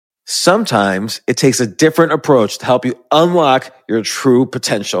Sometimes it takes a different approach to help you unlock your true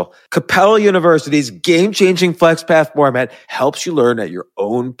potential. Capella University's game-changing FlexPath format helps you learn at your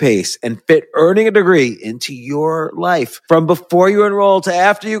own pace and fit earning a degree into your life. From before you enroll to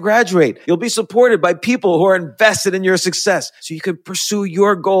after you graduate, you'll be supported by people who are invested in your success so you can pursue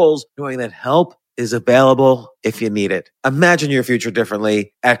your goals knowing that help is available if you need it. Imagine your future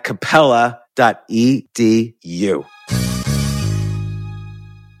differently at capella.edu.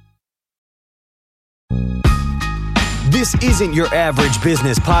 This isn't your average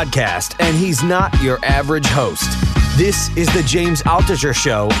business podcast, and he's not your average host. This is the James Altucher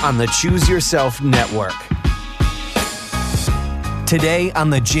Show on the Choose Yourself Network. Today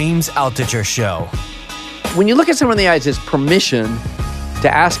on the James Altucher Show. When you look at someone in the eyes, it's permission to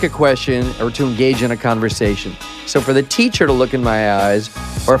ask a question or to engage in a conversation. So for the teacher to look in my eyes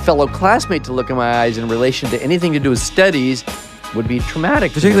or a fellow classmate to look in my eyes in relation to anything to do with studies would be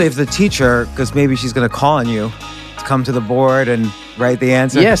traumatic. Particularly if the teacher, because maybe she's going to call on you, come to the board and write the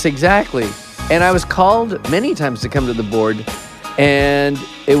answer. Yes, exactly. And I was called many times to come to the board, and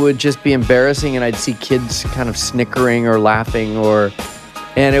it would just be embarrassing, and I'd see kids kind of snickering or laughing,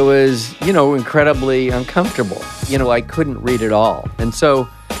 and it was, incredibly uncomfortable. I couldn't read it all. And so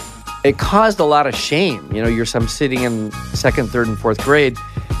it caused a lot of shame. I'm sitting in second, third, and fourth grade,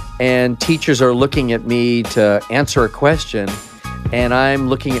 and teachers are looking at me to answer a question, and I'm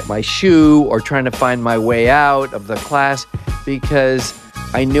looking at my shoe or trying to find my way out of the class because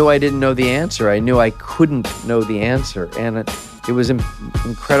I knew I didn't know the answer. I knew I couldn't know the answer. And it was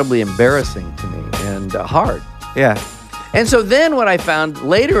incredibly embarrassing to me and hard. Yeah. And so then what I found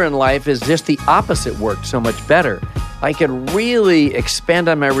later in life is just the opposite worked so much better. I could really expand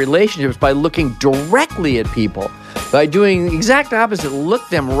on my relationships by looking directly at people, by doing the exact opposite, look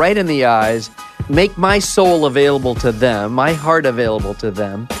them right in the eyes, make my soul available to them, my heart available to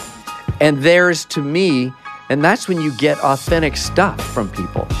them, and theirs to me. And that's when you get authentic stuff from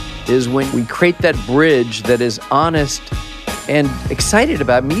people, is when we create that bridge that is honest and excited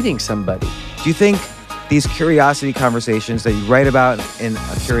about meeting somebody. Do you think these curiosity conversations that you write about in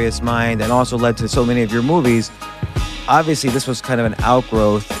A Curious Mind and also led to so many of your movies, obviously this was kind of an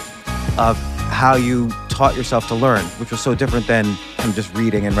outgrowth of how you taught yourself to learn, which was so different than just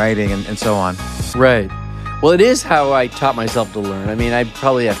reading and writing and so on. Right. Well, it is how I taught myself to learn. I mean, I'm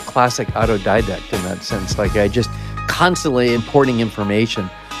probably a classic autodidact in that sense. Like I just constantly importing information,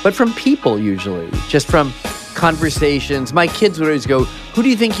 but from people usually, just from conversations. My kids would always go, "Who do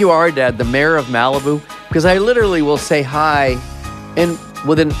you think you are, Dad? The mayor of Malibu?" Because I literally will say hi and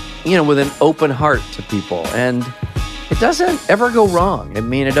with an open heart to people. And it doesn't ever go wrong. I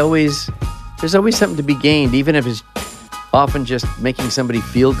mean, there's always something to be gained, even if it's often just making somebody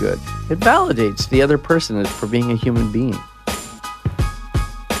feel good. It validates the other person for being a human being.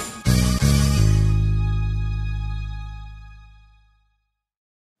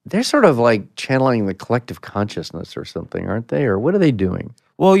 They're sort of like channeling the collective consciousness or something, aren't they? Or what are they doing?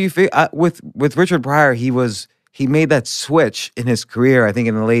 Well, with Richard Pryor, he made that switch in his career, I think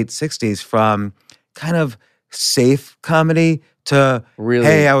in the late 60s, from kind of safe comedy to, really?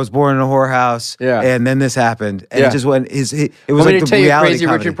 Hey, I was born in a whorehouse, and then this happened. And it just went, it was like the reality comedy. Want me to tell you a crazy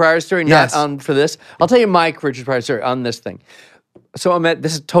Richard Pryor story? Yes. Not on for this. I'll tell you my Richard Pryor story on this thing. So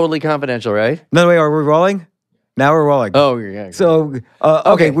this is totally confidential, right? No, wait, are we rolling? Now we're rolling. Oh, yeah. So,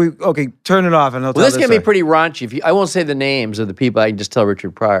 okay, turn it off and I'll tell this can be pretty raunchy. I won't say the names of the people. I can just tell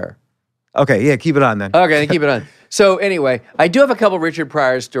Richard Pryor. Okay, yeah, keep it on then. Okay, then keep it on. So anyway, I do have a couple Richard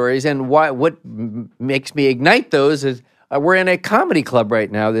Pryor stories, and what makes me ignite those is we're in a comedy club right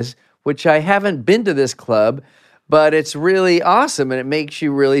now, which I haven't been to this club, but it's really awesome, and it makes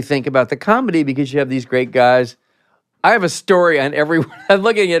you really think about the comedy because you have these great guys. I have a story on everyone. I'm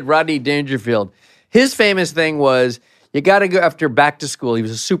looking at Rodney Dangerfield. His famous thing was, you got to go after back to school. He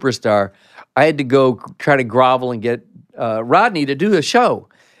was a superstar. I had to go try to grovel and get Rodney to do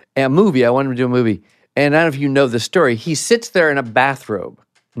a movie. I wanted him to do a movie. And I don't know if you know the story. He sits there in a bathrobe,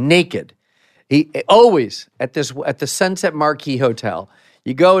 naked. He always at the Sunset Marquis Hotel.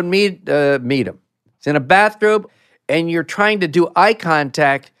 You go and meet him. He's in a bathrobe, and you're trying to do eye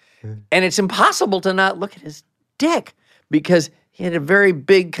contact, and it's impossible to not look at his dick because he had a very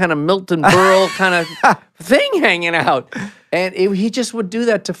big kind of Milton Berle kind of thing hanging out, and he just would do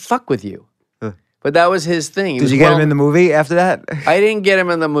that to fuck with you. But that was his thing. Did you get him in the movie after that? I didn't get him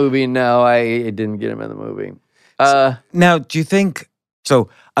in the movie. No, I didn't get him in the movie. Now, do you think... So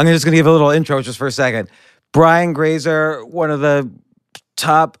I'm just going to give a little intro just for a second. Brian Grazer, one of the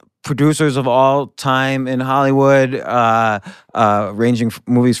top producers of all time in Hollywood, ranging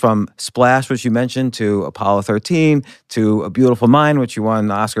movies from Splash, which you mentioned, to Apollo 13, to A Beautiful Mind, which you won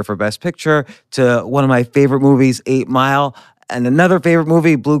the Oscar for Best Picture, to one of my favorite movies, 8 Mile, and another favorite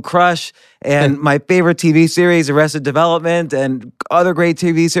movie, Blue Crush, and my favorite TV series, Arrested Development, and other great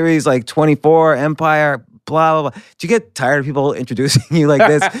TV series like 24, Empire, blah, blah, blah. Do you get tired of people introducing you like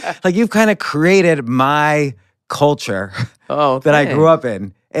this? Like, you've kind of created my culture that I grew up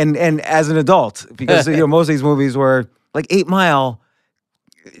in. And as an adult, because most of these movies were like 8 Mile,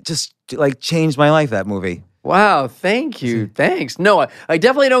 just like changed my life, that movie. Wow, thank you. Thanks. No, I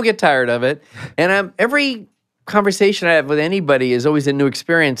definitely don't get tired of it. And every conversation I have with anybody is always a new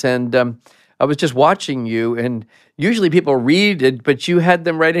experience. And I was just watching you, and usually people read it, but you had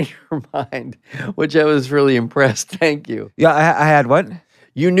them right in your mind, which I was really impressed. Thank you. Yeah, I had what?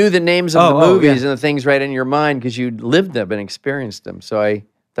 You knew the names of the movies and the things right in your mind because you'd lived them and experienced them. So I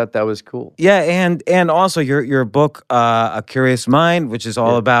thought that was cool. Yeah, and also your book, A Curious Mind, which is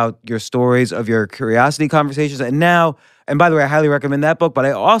all about your stories of your curiosity conversations. And by the way, I highly recommend that book, but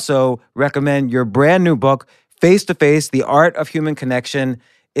I also recommend your brand new book, Face to Face, The Art of Human Connection.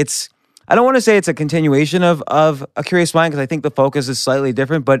 I don't want to say it's a continuation of A Curious Mind, because I think the focus is slightly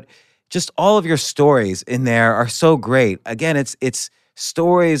different, but just all of your stories in there are so great. Again, it's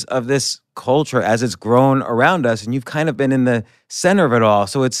stories of this culture as it's grown around us, and you've kind of been in the center of it all.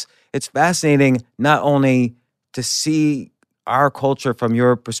 So it's fascinating not only to see our culture from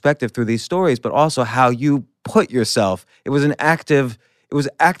your perspective through these stories, but also how you put yourself. It was active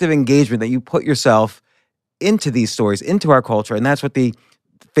engagement that you put yourself into these stories, into our culture, and that's what the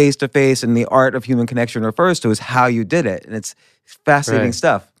Face to Face and the Art of Human Connection refers to, is how you did it, and it's fascinating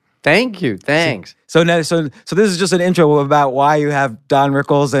stuff. Thank you. Thanks. So this is just an intro about why you have Don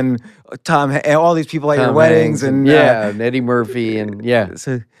Rickles and Tom and all these people at your weddings, and and Eddie Murphy, and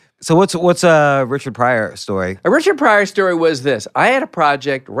So what's a Richard Pryor story? A Richard Pryor story was this. I had a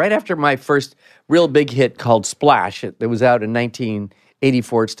project right after my first real big hit called Splash. It was out in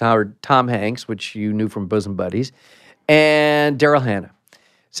 1984. It's Tom Hanks, which you knew from Bosom Buddies, and Daryl Hannah.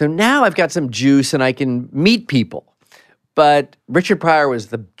 So now I've got some juice and I can meet people. But Richard Pryor was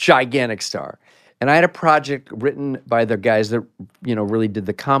the gigantic star. And I had a project written by the guys that, really did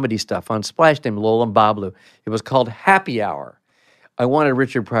the comedy stuff on Splash, named Lowell and Bablu. It was called Happy Hour. I wanted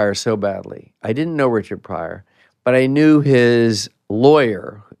Richard Pryor so badly. I didn't know Richard Pryor, but I knew his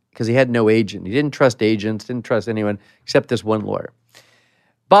lawyer because he had no agent. He didn't trust agents, didn't trust anyone except this one lawyer.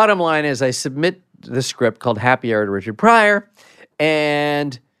 Bottom line is I submit the script called Happy Hour to Richard Pryor,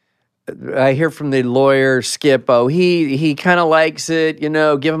 and I hear from the lawyer, Skip, he kind of likes it,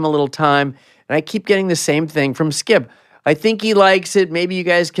 give him a little time. And I keep getting the same thing from Skip. I think he likes it. Maybe you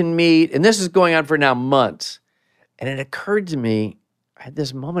guys can meet. And this is going on for now months. And it occurred to me, I had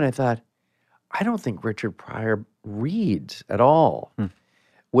this moment, I thought, I don't think Richard Pryor reads at all,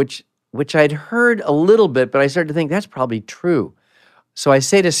 which I'd heard a little bit, but I started to think that's probably true. So I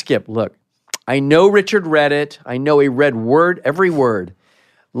say to Skip, look, I know Richard read it. I know he read every word.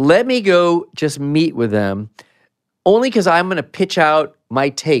 Let me go just meet with them, only because I'm going to pitch out my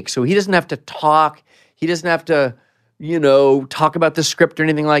take. So he doesn't have to talk. He doesn't have to, talk about the script or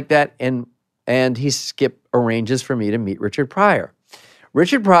anything like that. And Skip arranges for me to meet Richard Pryor.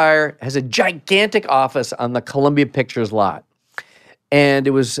 Richard Pryor has a gigantic office on the Columbia Pictures lot. And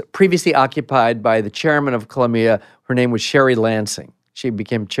it was previously occupied by the chairman of Columbia. Her name was Sherry Lansing. She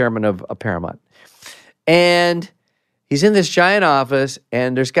became chairman of Paramount. And he's in this giant office,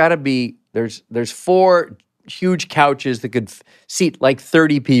 and there's 4 huge couches that could seat like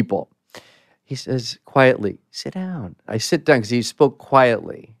 30 people. He says quietly, sit down. I sit down because he spoke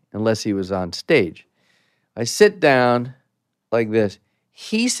quietly unless he was on stage. I sit down like this.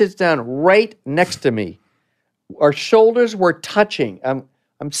 He sits down right next to me. Our shoulders were touching.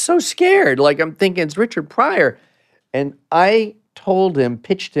 I'm so scared. Like, I'm thinking it's Richard Pryor. And I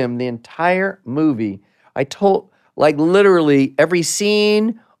pitched him the entire movie. I told, literally every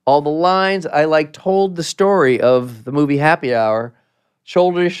scene, all the lines. I told the story of the movie Happy Hour,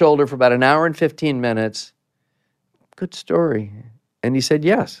 shoulder to shoulder for about an hour and 15 minutes. Good story. And he said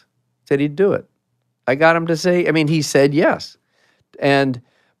yes. Said he'd do it. I got him to say, he said yes.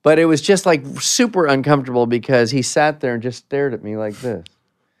 But it was just super uncomfortable because he sat there and just stared at me like this.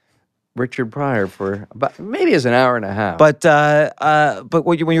 Richard Pryor for about maybe an hour and a half. But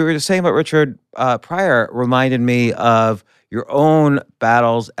when you were saying about Richard Pryor reminded me of your own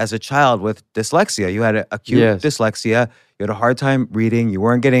battles as a child with dyslexia. You had acute dyslexia. You had a hard time reading. You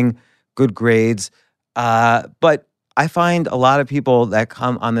weren't getting good grades. But I find a lot of people that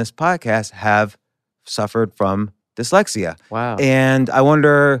come on this podcast have suffered from dyslexia. Wow. And I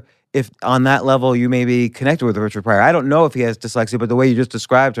wonder if on that level you maybe connected with Richard Pryor. I don't know if he has dyslexia, but the way you just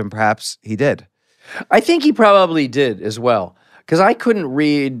described him, perhaps he did. I think he probably did as well. Because I couldn't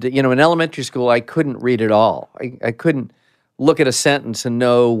read, in elementary school, I couldn't read at all. I couldn't look at a sentence and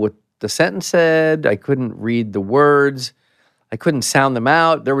know what the sentence said. I couldn't read the words. I couldn't sound them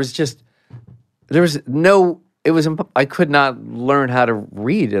out. I could not learn how to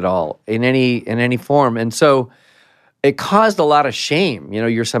read at all in any form. And so it caused a lot of shame.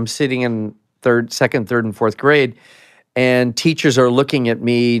 I'm sitting in second, third, and fourth grade, and teachers are looking at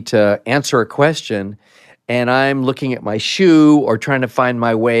me to answer a question, and I'm looking at my shoe or trying to find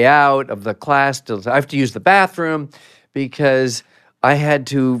my way out of the class. I have to use the bathroom because I had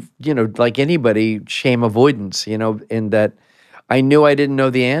to, like anybody, shame avoidance, in that I knew I didn't know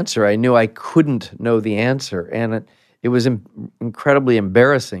the answer. I knew I couldn't know the answer. And it was incredibly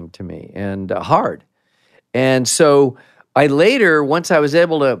embarrassing to me and hard. And so I later, once I was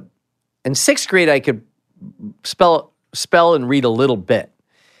able to, in sixth grade, I could spell and read a little bit.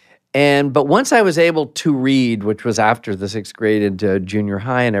 But once I was able to read, which was after the sixth grade into junior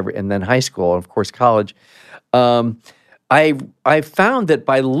high and then high school, and of course college, I found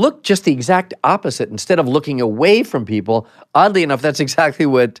that just the exact opposite. Instead of looking away from people, oddly enough, that's exactly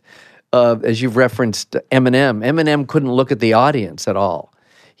what, as you've referenced, Eminem. Eminem couldn't look at the audience at all.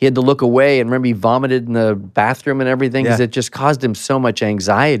 He had to look away, and remember he vomited in the bathroom and everything because it just caused him so much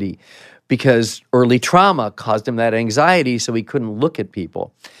anxiety because early trauma caused him that anxiety, so he couldn't look at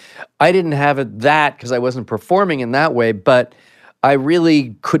people. I didn't have that because I wasn't performing in that way, but I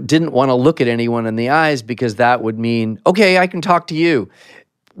really didn't want to look at anyone in the eyes because that would mean, okay, I can talk to you.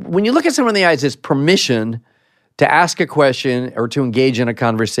 When you look at someone in the eyes, it's permission to ask a question or to engage in a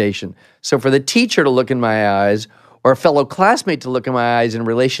conversation. So for the teacher to look in my eyes or a fellow classmate to look in my eyes in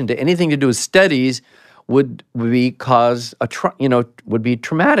relation to anything to do with studies would be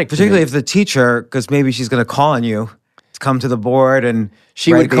traumatic. Particularly if the teacher, because maybe she's going to call on you to come to the board and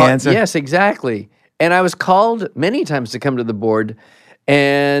write the answer. Yes, exactly. And I was called many times to come to the board,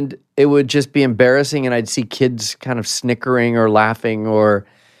 and it would just be embarrassing, and I'd see kids kind of snickering or laughing,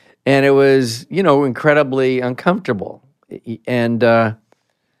 and it was, incredibly uncomfortable. And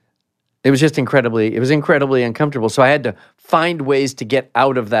it was incredibly uncomfortable. So I had to find ways to get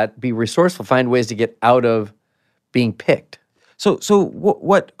out of that, be resourceful, find ways to get out of being picked. So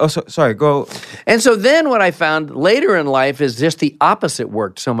what? Oh, sorry. Go. And so then what I found later in life is just the opposite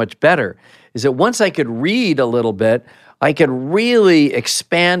worked so much better. Is that once I could read a little bit, I could really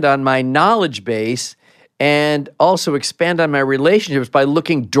expand on my knowledge base and also expand on my relationships by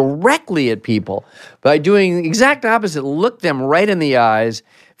looking directly at people, by doing the exact opposite, look them right in the eyes,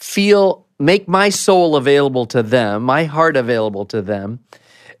 make my soul available to them, my heart available to them,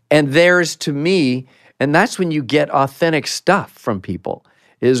 and theirs to me. And that's when you get authentic stuff from people,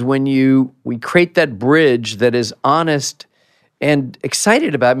 is when we create that bridge that is honest and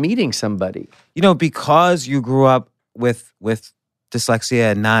excited about meeting somebody. Because you grew up with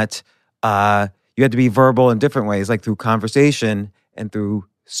dyslexia and not, you had to be verbal in different ways, like through conversation and through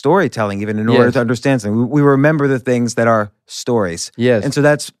storytelling, even in order to understand something. We remember the things that are stories. Yes. And so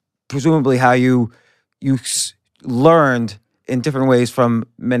that's presumably how you learned in different ways from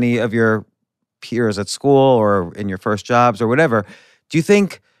many of your peers at school or in your first jobs or whatever. Do you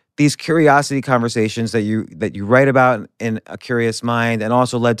think these curiosity conversations that you write about in A Curious Mind and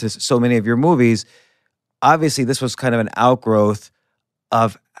also led to so many of your movies, obviously this was kind of an outgrowth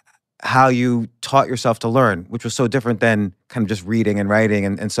of how you taught yourself to learn, which was so different than kind of just reading and writing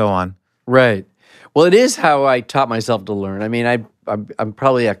and so on. Right. Well, it is how I taught myself to learn. I mean, I'm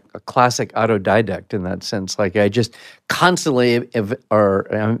probably a classic autodidact in that sense. Like I just constantly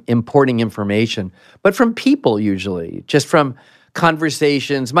are importing information, but from people usually, just from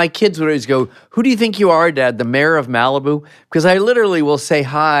conversations. My kids would always go, "Who do you think you are, Dad? The mayor of Malibu?" Because I literally will say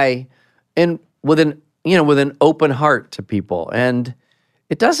hi and with an open heart to people, and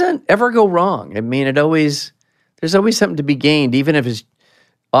it doesn't ever go wrong. I mean, there's always something to be gained, even if it's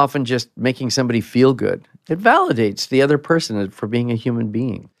often just making somebody feel good. It validates the other person for being a human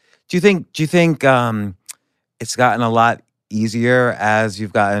being. Do you think it's gotten a lot easier as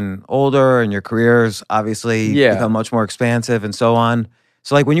you've gotten older and your careers obviously become much more expansive and so on?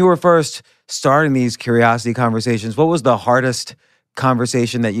 So like when you were first starting these curiosity conversations, what was the hardest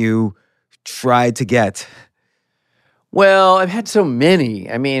conversation that you tried to get? Well, I've had so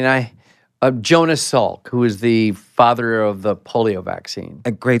many. I mean, Jonas Salk, who is the father of the polio vaccine.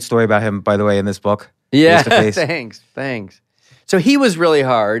 A great story about him, by the way, in this book. Yeah, thanks. So he was really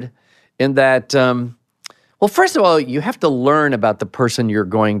hard in that, well, first of all, you have to learn about the person you're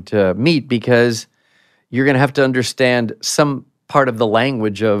going to meet because, you're going to have to understand some part of the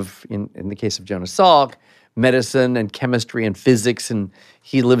language of, in the case of Jonas Salk, medicine and chemistry and physics, and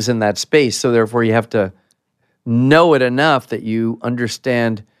he lives in that space. So therefore, you have to know it enough that you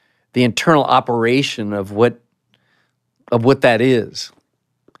understand the internal operation of what that is.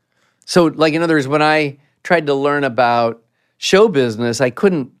 So, like, in other words, when I tried to learn about show business, I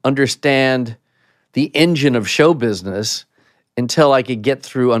couldn't understand the engine of show business until I could get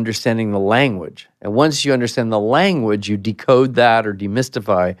through understanding the language. And once you understand the language, you decode that or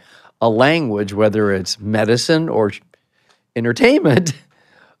demystify a language, whether it's medicine or entertainment.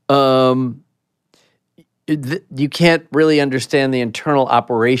 You can't really understand the internal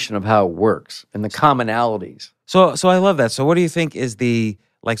operation of how it works and the commonalities. So I love that. So what do you think is the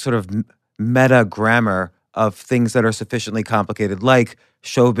sort of meta grammar of things that are sufficiently complicated, like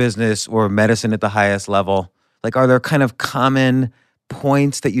show business or medicine at the highest level? Like, are there kind of common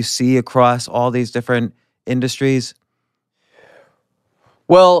points that you see across all these different industries?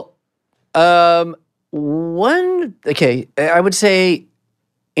 Well, I would say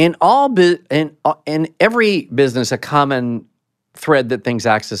in every business, a common thread that things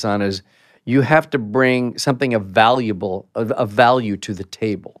axis on is you have to bring something of value to the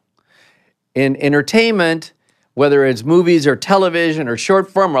table. In entertainment, whether it's movies or television or short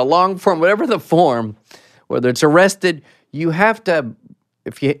form or long form, whatever the form, whether it's Arrested, you have to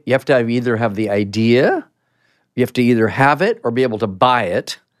either have the idea, you have to either have it or be able to buy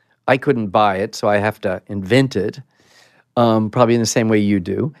it. I couldn't buy it, so I have to invent it, probably in the same way you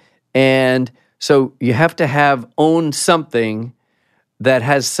do. And so you have to own something that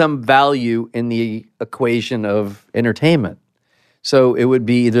has some value in the equation of entertainment. So it would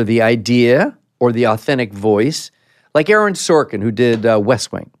be either the idea or the authentic voice, like Aaron Sorkin, who did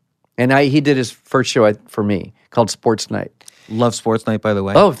West Wing. And he did his first show for me called Sports Night. Love Sports Night, by the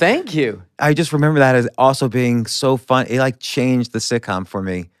way. Oh, thank you. I just remember that as also being so fun. It changed the sitcom for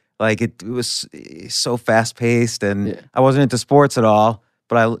me. It was so fast paced, and I wasn't into sports at all,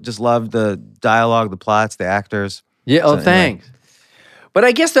 but I just loved the dialogue, the plots, the actors. Yeah. So, thanks. But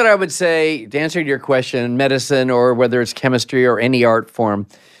I guess that I would say, to answer your question, medicine or whether it's chemistry or any art form,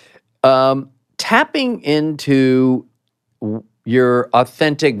 tapping into your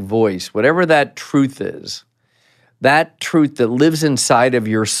authentic voice, whatever that truth is, that truth that lives inside of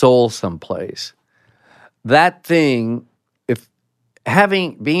your soul someplace, that thing,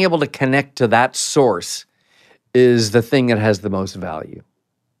 being able to connect to that source is the thing that has the most value.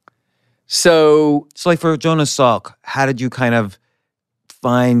 So like for Jonas Salk, how did you kind of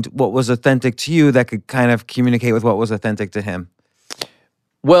find what was authentic to you that could kind of communicate with what was authentic to him?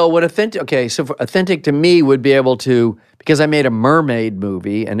 Well, authentic to me would be able to, because I made a mermaid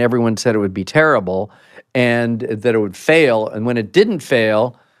movie and everyone said it would be terrible and that it would fail. And when it didn't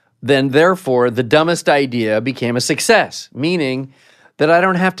fail, then therefore the dumbest idea became a success, meaning that I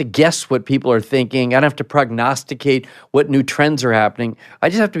don't have to guess what people are thinking. I don't have to prognosticate what new trends are happening. I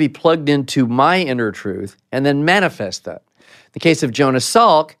just have to be plugged into my inner truth and then manifest that. In the case of Jonas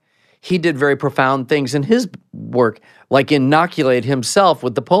Salk, he did very profound things in his work, like inoculate himself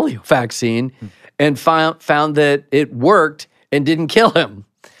with the polio vaccine and found that it worked and didn't kill him.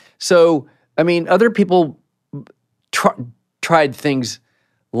 So, I mean, other people tried things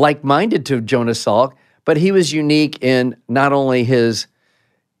like-minded to Jonas Salk, but he was unique in not only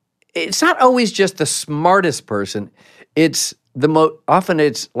it's not always just the smartest person, it's often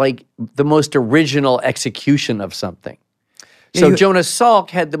it's like the most original execution of something. So Jonas Salk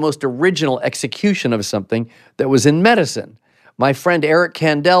had the most original execution of something that was in medicine. My friend Eric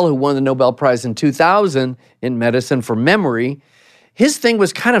Kandel, who won the Nobel Prize in 2000 in medicine for memory, his thing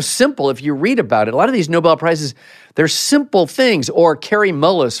was kind of simple if you read about it. A lot of these Nobel Prizes, they're simple things. Or Carrie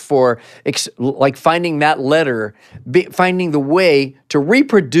Mullis for finding that letter, finding the way to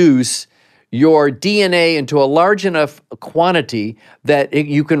reproduce your DNA into a large enough quantity that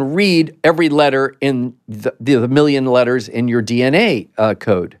you can read every letter in the million letters in your DNA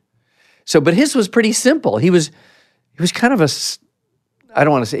code. So, but his was pretty simple. He was kind of I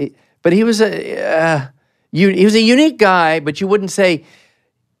don't want to say, but he was a unique guy, but you wouldn't say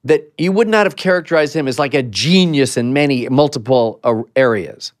that, you would not have characterized him as like a genius in multiple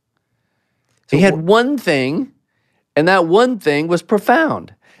areas. So he had one thing, and that one thing was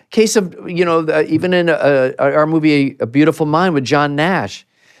profound. Case of, even in our movie A Beautiful Mind with John Nash,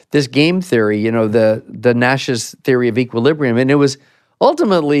 this game theory, the Nash's theory of equilibrium, and it was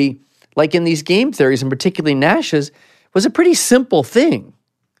ultimately, like in these game theories, and particularly Nash's, was a pretty simple thing.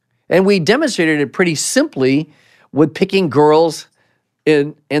 And we demonstrated it pretty simply with picking girls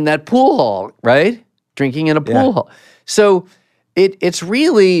in that pool hall, right? Drinking in a pool hall. So it's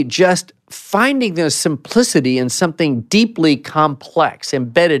really just finding the simplicity in something deeply complex,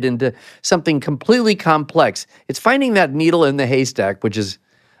 embedded into something completely complex. It's finding that needle in the haystack, which is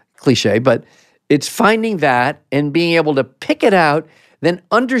cliche, but it's finding that and being able to pick it out, then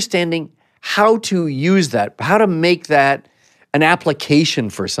understanding how to use that, how to make that an application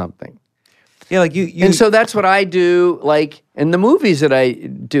for something. Yeah, like you And so that's what I do, like in the movies that I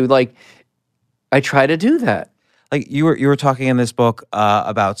do, like I try to do that. like you were talking in this book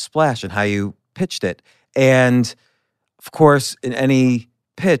about Splash and how you pitched it, and of course, in any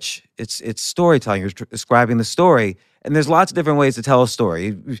pitch, it's storytelling. You're describing the story, and there's lots of different ways to tell a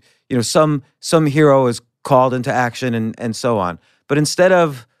story. You know, some hero is called into action and so on. But instead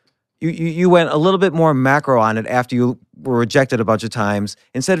of you went a little bit more macro on it after you were rejected a bunch of times.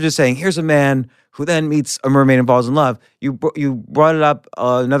 Instead of just saying, "Here's a man who then meets a mermaid and falls in love," you brought it up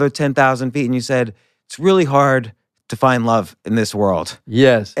another 10,000 feet, and you said it's really hard to find love in this world.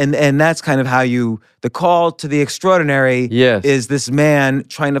 Yes. And that's kind of how the call to the extraordinary Yes. is this man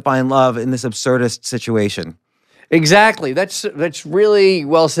trying to find love in this absurdist situation. Exactly. That's really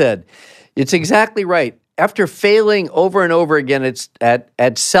well said. It's exactly right. After failing over and over again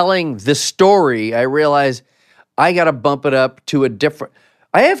at selling the story, I realized I got to bump it up to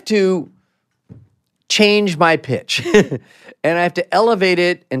I have to change my pitch and I have to elevate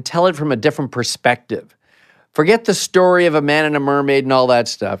it and tell it from a different perspective. Forget the story of a man and a mermaid and all that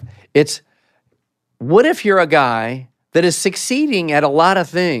stuff. It's, what if you're a guy that is succeeding at a lot of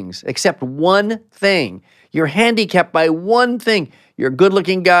things except one thing? You're handicapped by one thing. You're a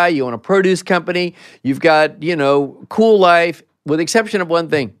good-looking guy. You own a produce company. You've got, cool life. With the exception of one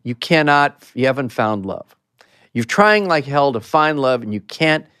thing, you haven't found love. You're trying like hell to find love, and you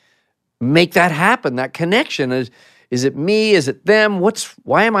can't make that happen, that connection. Is it me? Is it them?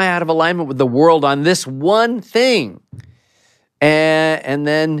 Why am I out of alignment with the world on this one thing? And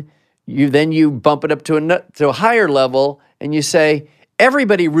then you bump it up to a higher level, and you say,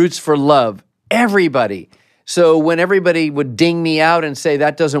 everybody roots for love. Everybody. So when everybody would ding me out and say,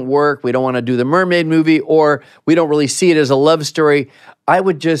 that doesn't work, we don't want to do the mermaid movie, or we don't really see it as a love story, I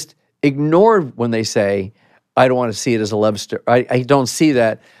would just ignore when they say, I don't want to see it as a love story. I don't see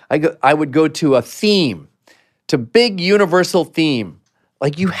that. I would go to a theme, to big universal theme.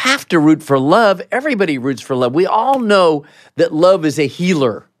 Like, you have to root for love. Everybody roots for love. We all know that love is a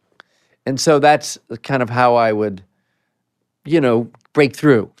healer. And so that's kind of how I would, break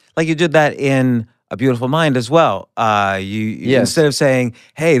through. Like you did that in A Beautiful Mind as well. Yes. Instead of saying,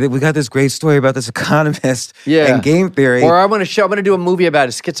 "Hey, we got this great story about this economist and game theory," or I'm going to do a movie about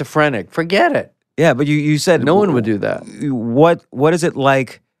a schizophrenic. Forget it. Yeah, but you said No one would do that. What is it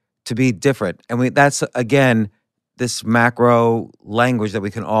like to be different? And that's again this macro language that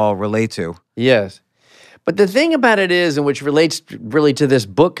we can all relate to. Yes. But the thing about it is, and which relates really to this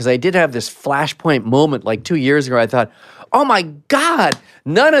book, because I did have this flashpoint moment like 2 years ago, I thought, oh my God,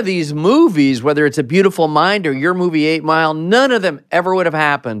 none of these movies, whether it's A Beautiful Mind or your movie 8 Mile, none of them ever would have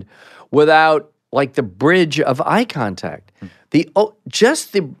happened without like the bridge of eye contact. The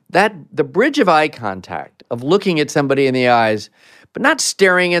bridge of eye contact, of looking at somebody in the eyes, but not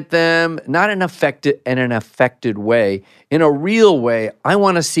staring at them, not in an affected way, in a real way. I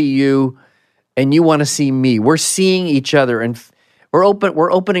want to see you, and you want to see me. We're seeing each other, and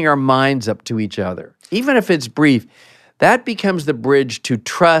we're opening our minds up to each other, even if it's brief. That becomes the bridge to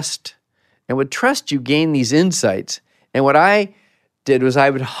trust, and with trust, you gain these insights. And what I did was I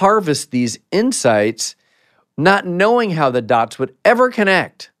would harvest these insights, not knowing how the dots would ever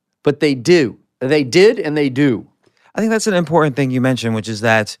connect, but they do. They did, and they do. I think that's an important thing you mentioned, which is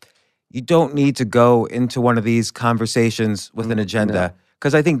that you don't need to go into one of these conversations with an agenda,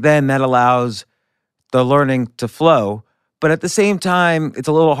 because I think then that allows the learning to flow. But at the same time, it's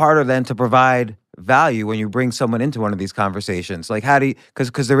a little harder then to provide value when you bring someone into one of these conversations. Like, how do you,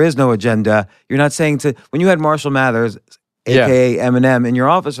 because there is no agenda. You're not saying when you had Marshall Mathers, AKA Eminem, in your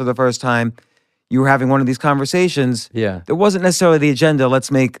office for the first time, you were having one of these conversations. Yeah. There wasn't necessarily the agenda,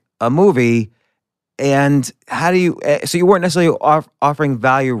 let's make a movie. And how do you, so you weren't necessarily offering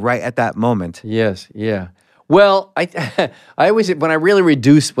value right at that moment. Yes, yeah. Well, I always, when I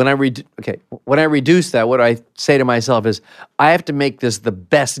reduce that, what I say to myself is, I have to make this the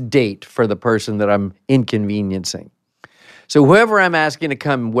best date for the person that I'm inconveniencing. So whoever I'm asking to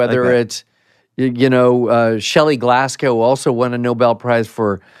come, whether it's, Shelley Glasgow, who also won a Nobel Prize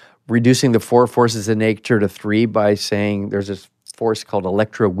for reducing the 4 forces of nature to 3 by saying there's this force called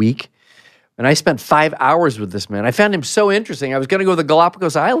electroweak. And I spent 5 hours with this man. I found him so interesting. I was going to go to the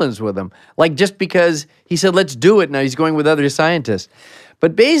Galapagos Islands with him, just because he said, let's do it. Now he's going with other scientists.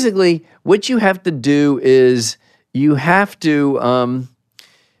 But basically, what you have to do is you have to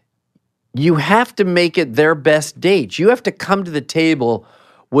make it their best date. You have to come to the table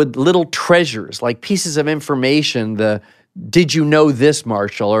with little treasures, like pieces of information. Did you know this,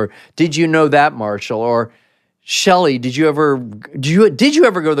 Marshall? Or did you know that, Marshall? Or Shelley, did you ever go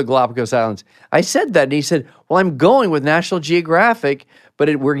to the Galapagos Islands? I said that, and he said, well, I'm going with National Geographic,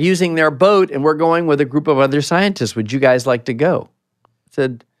 but we're using their boat, and we're going with a group of other scientists. Would you guys like to go? I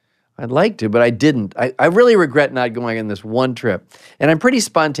said, I'd like to, but I didn't. I really regret not going on this one trip. And I'm pretty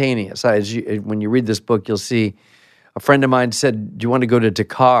spontaneous. When you read this book, you'll see a friend of mine said, do you want to go to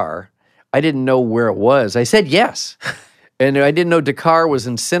Dakar? I didn't know where it was. I said yes. And I didn't know Dakar was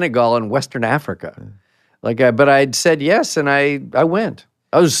in Senegal in Western Africa. But I'd said yes, and I went.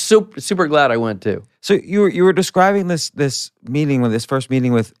 I was super glad I went too. So you were describing this first meeting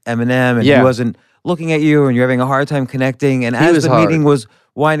with Eminem, and Yeah. he wasn't looking at you, and you're having a hard time connecting. And as the meeting was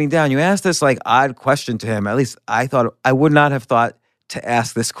winding down, you asked this odd question to him. At least I thought I would not have thought to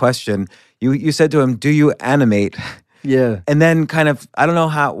ask this question. You said to him, "Do you animate?" Yeah. And then kind of, I don't know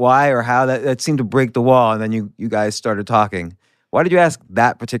why or how that seemed to break the wall, and then you guys started talking. Why did you ask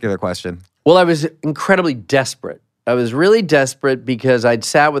that particular question? Well, I was incredibly desperate. I was really desperate because I'd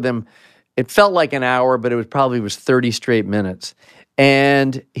sat with him. It felt like an hour, but it was 30 straight minutes.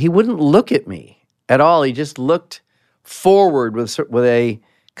 And he wouldn't look at me at all. He just looked forward with a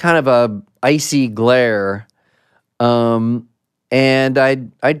kind of a icy glare. And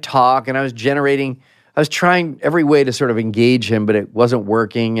I'd talk, and I was trying every way to sort of engage him, but it wasn't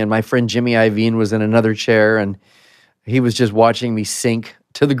working. And my friend Jimmy Iovine was in another chair, and he was just watching me sink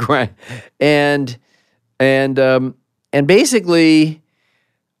to the ground. And basically,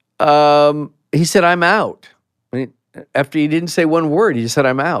 he said, I'm out. After he didn't say one word, he just said,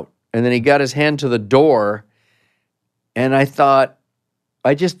 I'm out. And then he got his hand to the door, and I thought,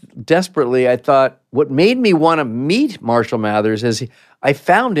 what made me want to meet Marshall Mathers is I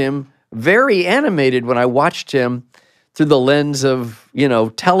found him very animated when I watched him through the lens of,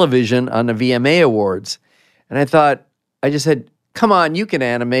 television on the VMA Awards. And I just said, come on, you can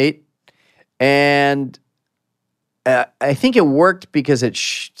animate. And I think it worked because it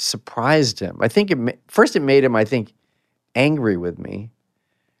surprised him. I think first it made him, angry with me.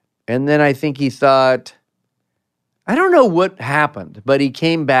 And then I think he thought, I don't know what happened, but he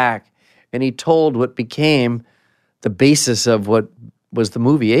came back and he told what became the basis of what was the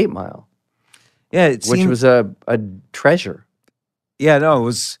movie 8 Mile. Yeah, which was a treasure. Yeah, no, it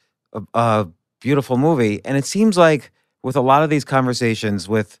was a beautiful movie. And it seems like with a lot of these conversations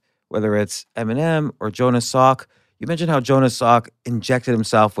with whether it's Eminem or Jonas Salk, you mentioned how Jonas Salk injected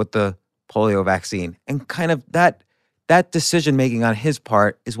himself with the polio vaccine. And kind of that decision-making on his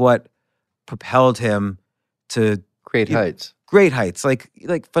part is what propelled him to great heights. Great heights, like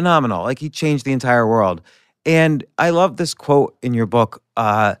phenomenal. Like he changed the entire world. And I love this quote in your book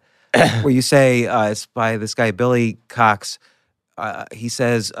where you say, it's by this guy, Billy Cox. He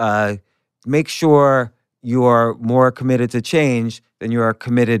says, make sure you're more committed to change than you are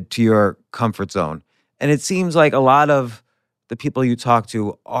committed to your comfort zone. And it seems like a lot of the people you talk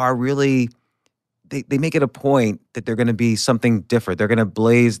to are really, they make it a point that they're going to be something different. They're going to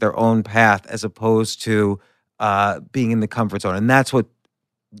blaze their own path as opposed to being in the comfort zone. And that's what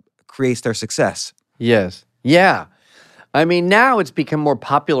creates their success. Yes. Yeah. I mean, now it's become more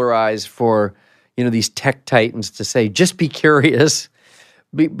popularized for, these tech titans to say, just be curious.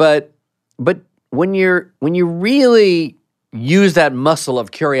 But when you really use that muscle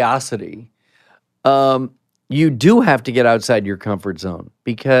of curiosity, you do have to get outside your comfort zone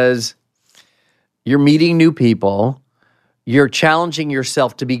because you're meeting new people, you're challenging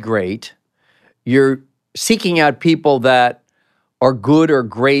yourself to be great, you're seeking out people that are good or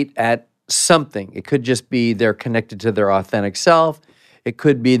great at something. It could just be they're connected to their authentic self. It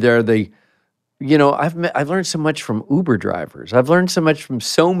could be I've learned so much from Uber drivers. I've learned so much from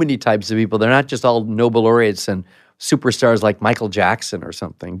so many types of people. They're not just all Nobel laureates and superstars like Michael Jackson or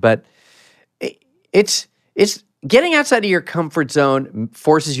something. But it's getting outside of your comfort zone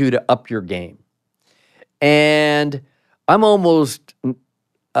forces you to up your game. And I'm almost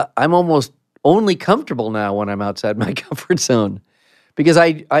only comfortable now when I'm outside my comfort zone because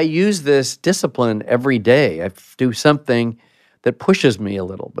I use this discipline every day. I do something that pushes me a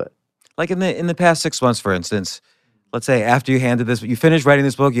little bit. Like in the past 6 months, for instance, let's say after you finished writing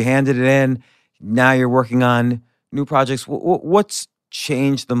this book, you handed it in, now you're working on new projects. What's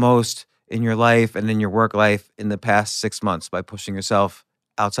changed the most in your life and in your work life in the past 6 months by pushing yourself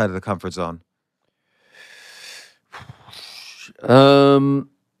outside of the comfort zone?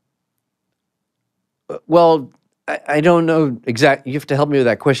 Well, I don't know exactly. You have to help me with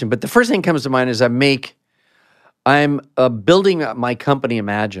that question. But the first thing that comes to mind is I make I'm building my company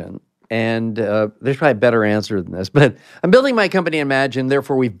Imagine, and there's probably a better answer than this, but I'm building my company Imagine.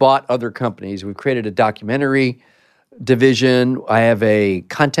 Therefore, we've bought other companies. We've created a documentary division. I have a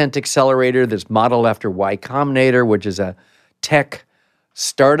content accelerator that's modeled after Y Combinator, which is a tech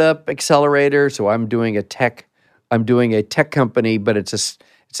startup accelerator. So I'm doing a tech company, but it's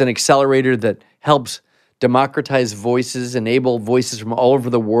an accelerator that helps democratize voices, enable voices from all over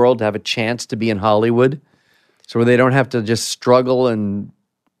the world to have a chance to be in Hollywood. So where they don't have to just struggle and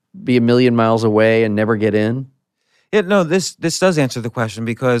be a million miles away and never get in. Yeah, no, this does answer the question,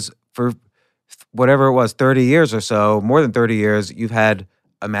 because for whatever it was, 30 years or so, more than 30 years, you've had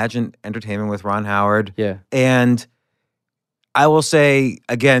Imagine Entertainment with Ron Howard. Yeah. And I will say,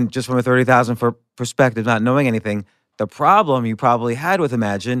 again, just from a 30,000 foot perspective, not knowing anything, the problem you probably had with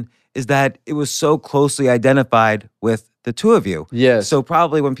Imagine is that it was so closely identified with the two of you. Yes. So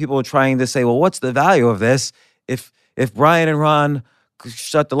probably when people were trying to say, well, what's the value of this? If Brian and Ron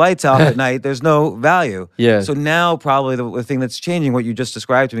shut the lights out at night, there's no value. Yeah. So now probably the thing that's changing, what you just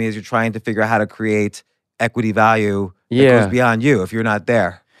described to me, is you're trying to figure out how to create equity value that goes beyond you if you're not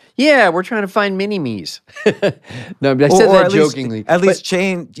there. Yeah, we're trying to find mini-me's. No, but I said that jokingly. At least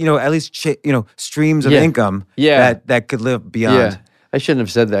streams of income that could live beyond. Yeah, I shouldn't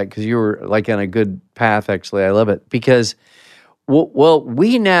have said that, because you were like on a good path, actually. I love it. Because,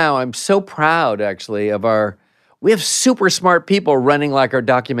 I'm so proud, actually, we have super smart people running like our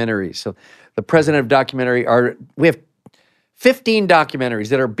documentaries. So the president of documentary, we have 15 documentaries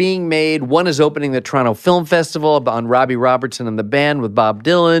that are being made. One is opening the Toronto Film Festival on Robbie Robertson and the band with Bob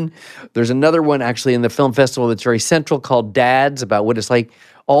Dylan. There's another one actually in the film festival that's very central called Dads, about what it's like,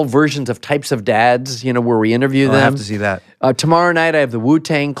 all versions of types of dads, where we interview them. I have to see that. Tomorrow night I have the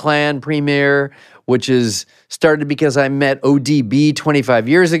Wu-Tang Clan premiere, which is started because I met ODB 25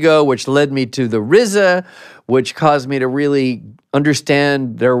 years ago, which led me to the RZA, which caused me to really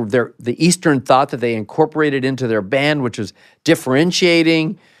understand the Eastern thought that they incorporated into their band, which was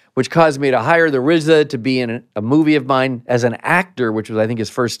differentiating, which caused me to hire the RZA to be in a movie of mine as an actor, which was, I think, his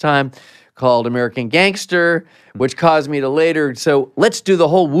first time, called American Gangster, which caused me to later, so let's do the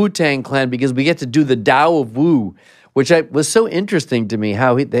whole Wu-Tang Clan, because we get to do the Tao of Wu, which was so interesting to me,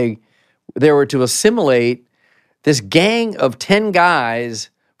 how they were to assimilate this gang of 10 guys.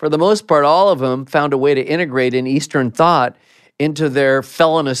 For the most part, all of them found a way to integrate in Eastern thought into their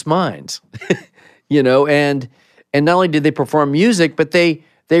felonious minds, and not only did they perform music, but they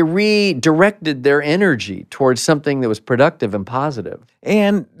redirected their energy towards something that was productive and positive.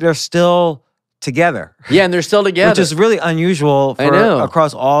 And they're still together. Yeah, and they're still together. Which is really unusual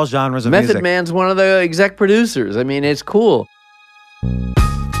across all genres of music. Method Man's one of the exec producers. I mean, it's cool.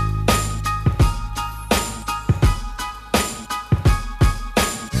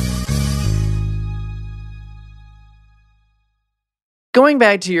 Going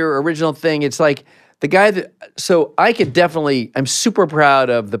back to your original thing, it's like the guy I'm super proud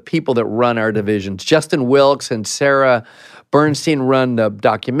of the people that run our divisions. Justin Wilkes and Sarah Bernstein run the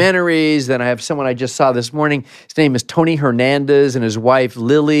documentaries. Then I have someone I just saw this morning. His name is Tony Hernandez, and his wife,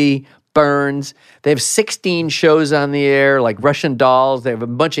 Lily Burns. They have 16 shows on the air, like Russian Dolls. They have a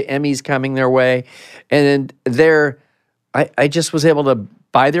bunch of Emmys coming their way. And I just was able to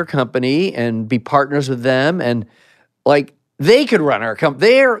buy their company and be partners with them, and like, they could run our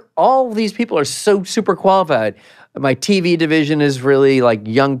company. All these people are so super qualified. My TV division is really like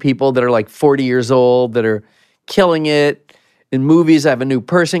young people that are like 40 years old that are killing it. In movies, I have a new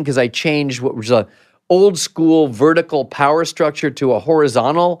person because I changed what was an old school vertical power structure to a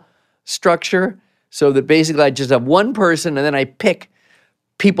horizontal structure, so that basically I just have one person, and then I pick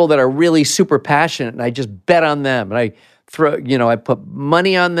people that are really super passionate, and I just bet on them. And I I put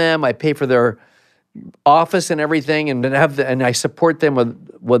money on them. I pay for their office and everything, and I support them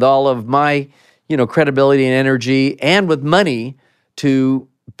with all of my credibility and energy, and with money to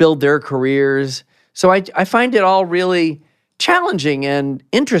build their careers. So I find it all really challenging and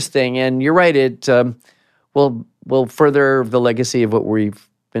interesting, and you're right, it will further the legacy of what we've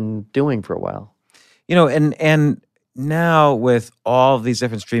been doing for a while. And now with all of these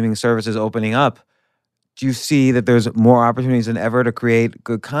different streaming services opening up, do you see that there's more opportunities than ever to create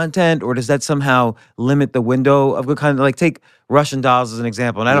good content, or does that somehow limit the window of good content? Like, take Russian Dolls as an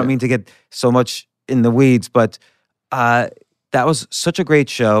example, and I don't mean to get so much in the weeds, but that was such a great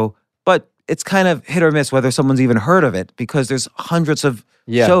show, but it's kind of hit or miss whether someone's even heard of it, because there's hundreds of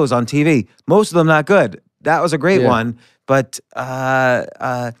shows on TV, most of them not good. That was a great one, but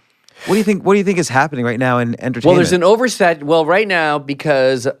what do you think is happening right now in entertainment? Well, there's an oversight. Well, right now,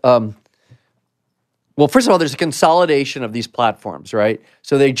 because first of all, there's a consolidation of these platforms, right?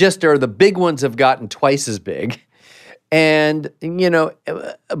 So they just are, the big ones have gotten twice as big, And,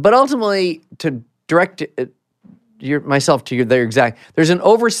 but ultimately to direct myself to there's an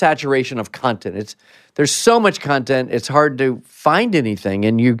oversaturation of content. There's so much content, it's hard to find anything.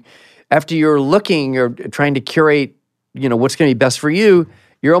 And after you're looking or trying to curate, what's going to be best for you,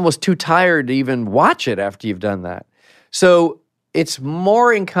 you're almost too tired to even watch it after you've done that. So it's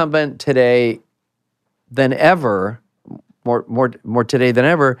more incumbent today than ever, more today than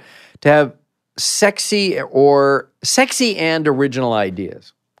ever, to have sexy and original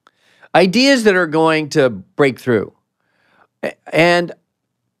ideas that are going to break through. And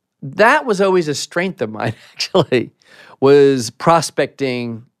that was always a strength of mine, actually, was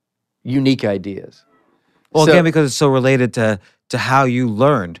prospecting unique ideas. Well, again, because it's so related to how you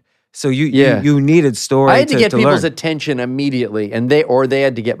learned. So you needed story. I had to get people's learn. attention immediately, and they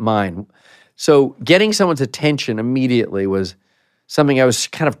had to get mine. So getting someone's attention immediately was something I was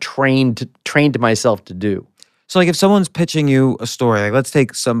kind of trained myself to do. So, like, if someone's pitching you a story, like let's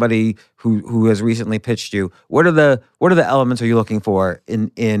take somebody who has recently pitched you. What are the elements are you looking for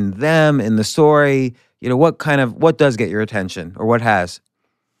in them, in the story? What does get your attention, or what has?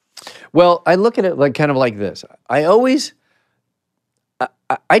 Well, I look at it like this. I always,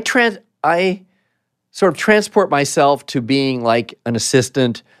 I sort of transport myself to being like an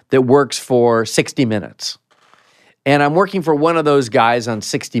assistant that works for 60 Minutes. And I'm working for one of those guys on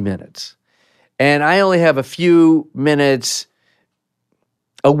 60 Minutes. And I only have a few minutes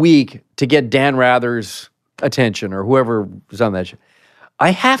a week to get Dan Rather's attention or whoever was on that show. I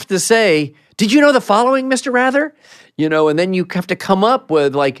have to say, did you know the following, Mr. Rather? And then you have to come up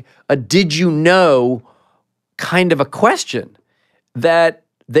with like a did you know kind of a question that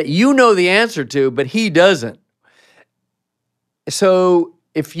you know the answer to, but he doesn't. So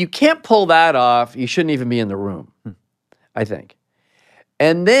if you can't pull that off, you shouldn't even be in the room, I think.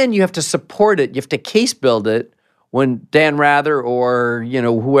 And then you have to support it. You have to case build it when Dan Rather or,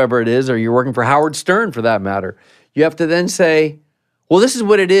 whoever it is, or you're working for Howard Stern for that matter. You have to then say, well, this is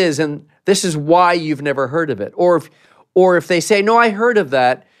what it is, and this is why you've never heard of it. Or if they say, no, I heard of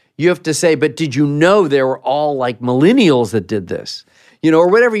that, you have to say, but did you know they were all like millennials that did this? Or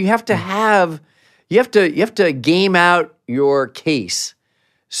whatever. You have to game out your case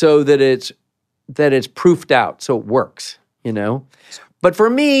so that it's proofed out, so it works, But for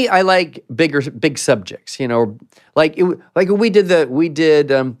me, I like big subjects, like when we did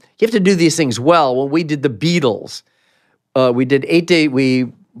you have to do these things well. When we did the Beatles, we did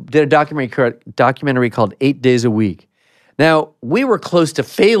a documentary called 8 Days a Week. Now, we were close to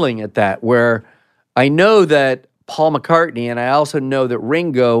failing at that, where I know that Paul McCartney and I also know that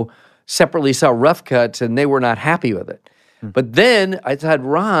Ringo separately saw rough cuts and they were not happy with it. But then I thought,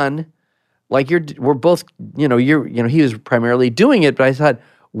 Ron, we're both, he was primarily doing it, but I thought,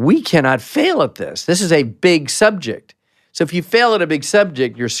 we cannot fail at this. This is a big subject. So if you fail at a big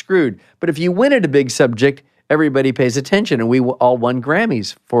subject, you're screwed. But if you win at a big subject, everybody pays attention, and we all won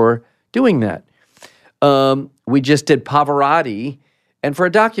Grammys for doing that. We just did Pavarotti, and for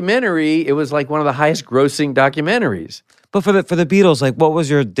a documentary, it was like one of the highest grossing documentaries. But for the Beatles, like, what was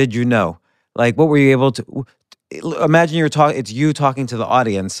your did you know? Like, what were you able to... Imagine it's you talking to the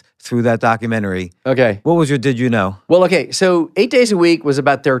audience through that documentary. Okay. What was your did you know? Well, okay, so 8 Days a Week was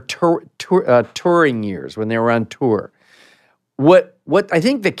about their touring years, when they were on tour. What I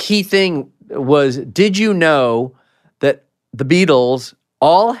think the key thing was, did you know that the Beatles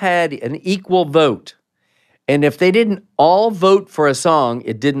all had an equal vote? And if they didn't all vote for a song,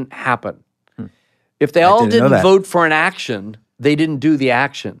 it didn't happen. If they all didn't vote for an action, they didn't do the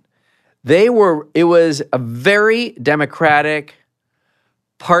action. It was a very democratic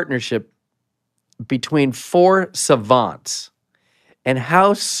partnership between four savants. And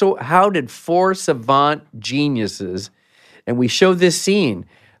how did four savant geniuses, and we show this scene,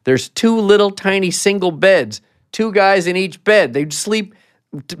 there's two little tiny single beds, two guys in each bed. They'd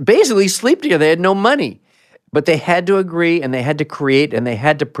basically sleep together. They had no money. But they had to agree, and they had to create, and they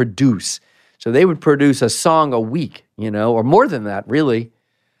had to produce. So they would produce a song a week, or more than that, really.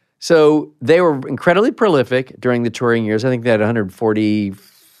 So they were incredibly prolific during the touring years. I think they had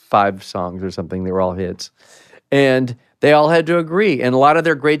 145 songs or something. They were all hits. And they all had to agree. And a lot of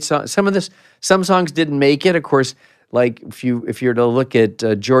their great songs, some songs didn't make it. Of course, like if you're to look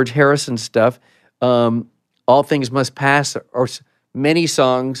at George Harrison's stuff, All Things Must Pass, or many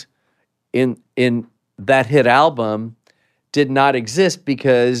songs in that hit album did not exist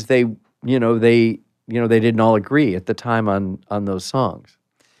because they didn't all agree at the time on those songs.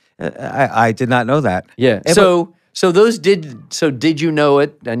 I did not know that. Yeah. So did you know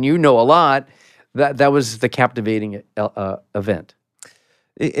it? And you know a lot. That was the captivating event.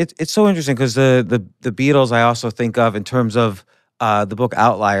 It's so interesting because the Beatles I also think of in terms of the book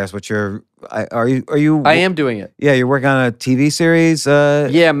Outliers, which are you I am doing it. Yeah, you're working on a TV series.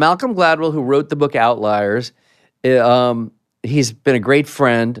 Yeah, Malcolm Gladwell, who wrote the book Outliers, he's been a great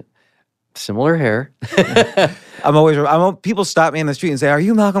friend. Similar hair. People stop me in the street and say, "Are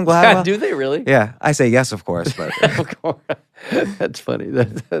you Malcolm Gladwell?" Do they really? Yeah, I say yes, of course. But Of course. That's funny.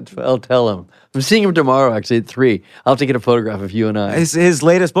 I'll tell him. I'm seeing him tomorrow, actually, at 3. I'll have to get a photograph of you and I. his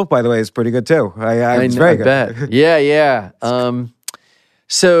latest book, by the way, is pretty good too. It's very good. I bet. Yeah.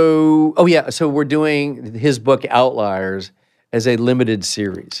 So we're doing his book Outliers as a limited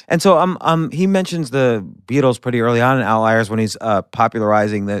series. And so he mentions the Beatles pretty early on in Outliers when he's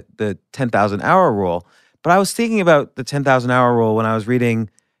popularizing the 10,000 hour rule. But I was thinking about the 10,000 hour rule when I was reading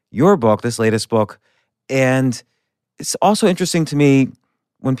your book, this latest book, and it's also interesting to me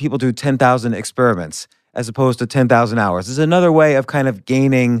when people do 10,000 experiments as opposed to 10,000 hours. There's another way of kind of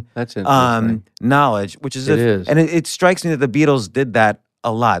gaining knowledge, which is and it strikes me that the Beatles did that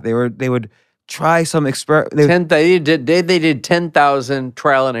a lot. They would try some experiment. They did 10,000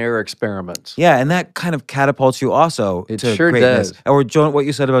 trial and error experiments. Yeah, and that kind of catapults you also to sure greatness. does. Or what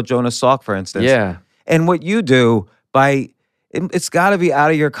you said about Jonas Salk, for instance. Yeah. And what you do it's got to be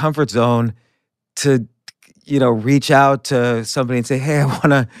out of your comfort zone to reach out to somebody and say, "Hey, I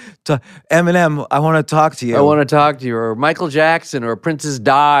want to Eminem, I want to talk to you. I want to talk to you," or Michael Jackson, or Princess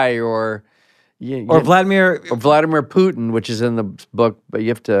Di, or Vladimir Putin, which is in the book, but you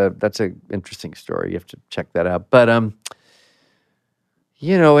have to. That's an interesting story. You have to check that out. But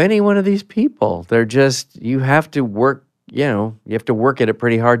any one of these people, they're just you have to work. You have to work at it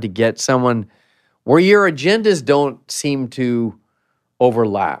pretty hard to get someone where your agendas don't seem to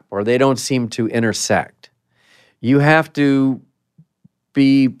overlap or they don't seem to intersect. You have to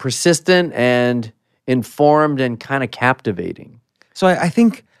be persistent and informed and kind of captivating. So I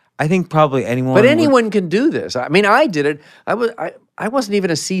think probably anyone. But anyone can do this. I mean, I did it. I wasn't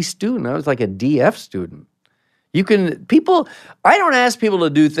even a C student. I was like a DF student. I don't ask people to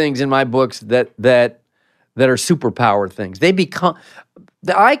do things in my books that are superpower things. They become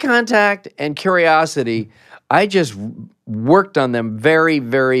the eye contact and curiosity. I just worked on them very,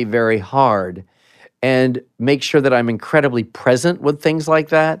 very, very hard and make sure that I'm incredibly present with things like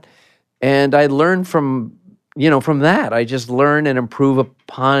that. And I learned from that. I just learn and improve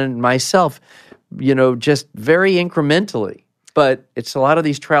upon myself, just very incrementally. But it's a lot of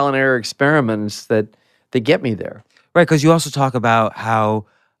these trial and error experiments that get me there. Right, because you also talk about how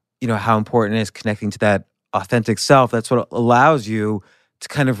important it is connecting to that authentic self. That's what allows you to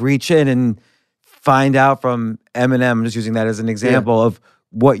kind of reach in and find out from Eminem, I'm just using that as an example of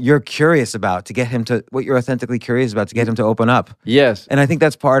what you're curious about what you're authentically curious about to get him to open up. Yes. And I think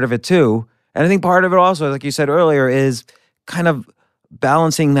that's part of it too. And I think part of it also, like you said earlier, is kind of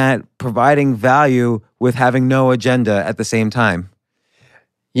balancing that, providing value with having no agenda at the same time.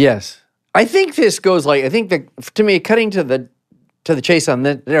 Yes. I think this goes to me, cutting to the chase on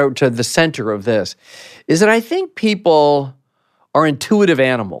to the center of this, is that I think people are intuitive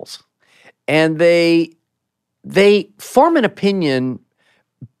animals, and they form an opinion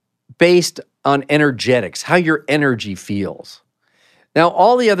based on energetics, how your energy feels. Now,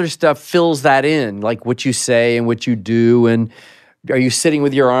 all the other stuff fills that in, like what you say and what you do, and are you sitting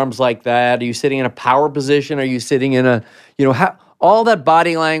with your arms like that? Are you sitting in a power position? Are you sitting in a, all that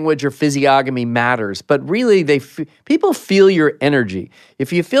body language or physiognomy matters, but really people feel your energy.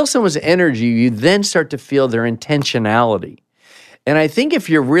 If you feel someone's energy, you then start to feel their intentionality. And I think if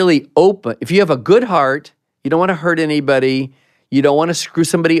you're really open, if you have a good heart, you don't want to hurt anybody, you don't want to screw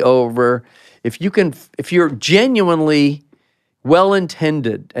somebody over, if you're genuinely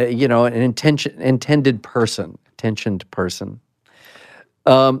well-intended, an intentioned person,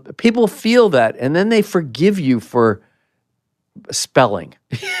 people feel that, and then they forgive you for spelling,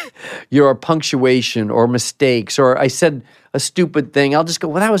 your punctuation or mistakes, or I said a stupid thing. I'll just go,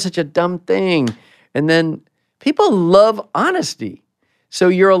 well, that was such a dumb thing. And then people love honesty. So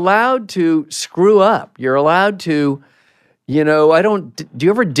you're allowed to screw up. You're allowed to, do you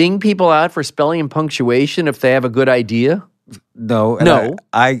ever ding people out for spelling and punctuation if they have a good idea? No. No.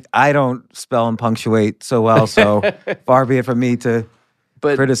 I don't spell and punctuate so well, so far be it from me to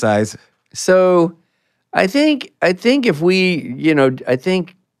criticize. So I think if we,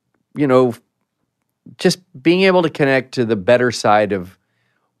 just being able to connect to the better side of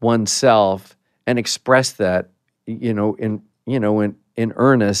oneself and express that, in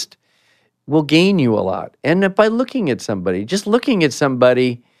earnest, will gain you a lot. And by looking at somebody,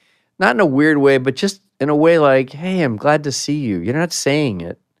 not in a weird way, but just in a way like, hey, I'm glad to see you. You're not saying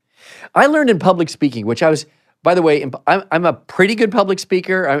it. I learned in public speaking, which By the way, I'm a pretty good public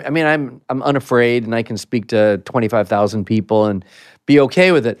speaker. I mean, I'm unafraid, and I can speak to 25,000 people and be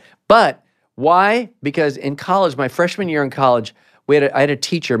okay with it. But why? Because in college, my freshman year in college, I had a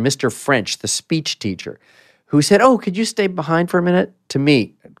teacher, Mr. French, the speech teacher, who said, "Oh, could you stay behind for a minute?" To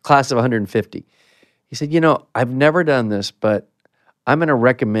me, class of 150. He said, "I've never done this, but I'm going to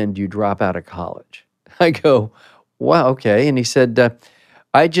recommend you drop out of college." I go, "Wow, okay." And he said,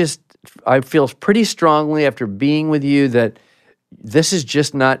 I feel pretty strongly after being with you that this is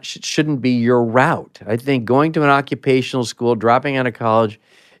just shouldn't be your route. I think going to an occupational school, dropping out of college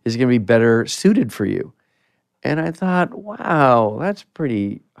is going to be better suited for you." And I thought, wow, that's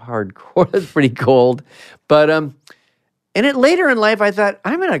pretty hardcore. That's pretty cold. But later in life, I thought,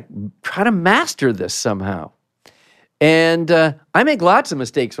 I'm going to try to master this somehow. And I make lots of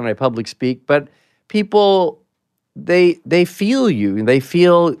mistakes when I public speak, but people, they feel you, and they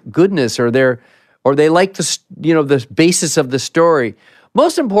feel goodness, or they like the basis of the story.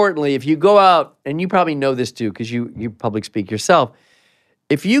 Most importantly, if you go out, and you probably know this too, because you public speak yourself,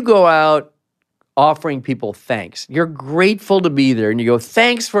 if you go out offering people thanks, you're grateful to be there, and you go,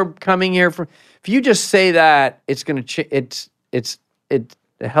 "Thanks for coming here." If you just say that, it's going to it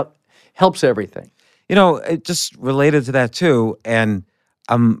helps everything. It just related to that too, and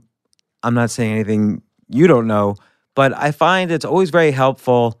I'm not saying anything you don't know, but I find it's always very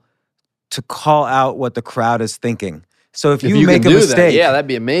helpful to call out what the crowd is thinking. So if you make a mistake, that'd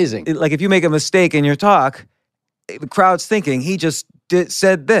be amazing. Like if you make a mistake in your talk, the crowd's thinking he just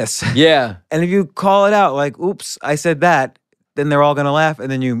said this. Yeah. And if you call it out, like, "Oops, I said that," then they're all going to laugh, and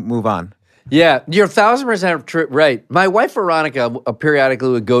then you move on. Yeah, you're 1,000% right. My wife Veronica periodically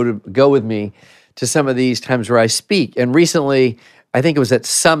would go with me to some of these times where I speak. And recently, I think it was at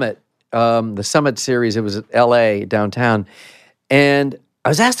Summit, the Summit series. It was at L.A. downtown, and I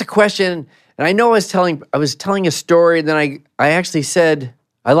was asked a question, and I know I was telling a story. And then I actually said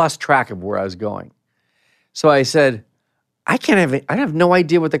I lost track of where I was going, so I said, I have no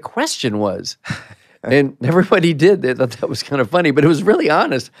idea what the question was. And everybody did. They thought that was kind of funny, but it was really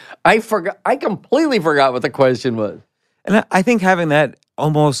honest. I completely forgot what the question was. And I think having that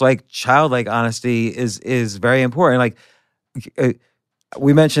almost like childlike honesty is very important. Like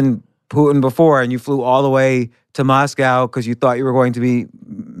we mentioned Putin before, and you flew all the way to Moscow because you thought you were going to be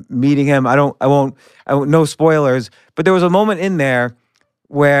meeting him. I won't, no spoilers, but there was a moment in there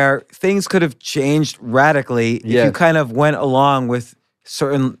where things could have changed radically if you kind of went along with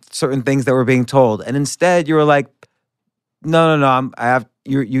certain things that were being told, and instead you were like, no,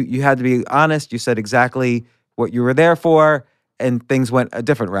 you had to be honest. You said exactly what you were there for, and things went a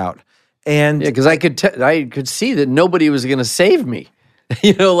different route. And because I could see that nobody was going to save me,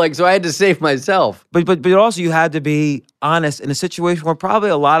 so I had to save myself. But also you had to be honest in a situation where probably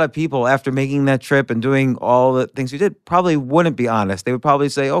a lot of people, after making that trip and doing all the things you did, probably wouldn't be honest. They would probably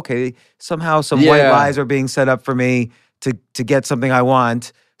say, okay, somehow some white lies are being set up for me to get something I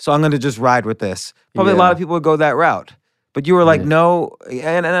want, so I'm going to just ride with this. Probably a lot of people would go that route. But you were like, no,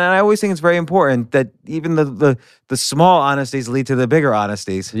 and I always think it's very important that even the small honesties lead to the bigger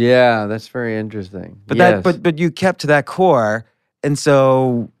honesties. Yeah, that's very interesting. But but you kept to that core, and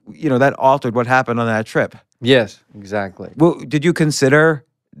so that altered what happened on that trip. Yes, exactly. Well, did you consider,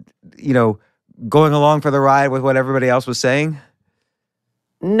 going along for the ride with what everybody else was saying?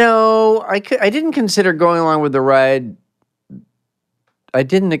 No, I didn't consider going along with the ride. I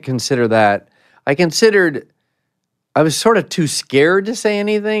didn't consider that. I was sort of too scared to say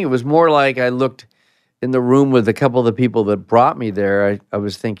anything. It was more like I looked in the room with a couple of the people that brought me there. I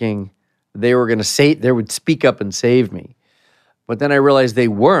was thinking they would speak up and save me. But then I realized they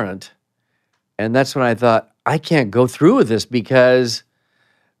weren't. And that's when I thought, I can't go through with this because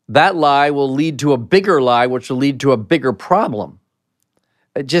that lie will lead to a bigger lie, which will lead to a bigger problem.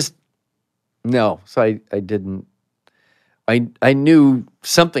 No. So I didn't. I knew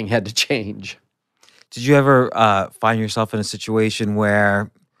something had to change. Did you ever find yourself in a situation where,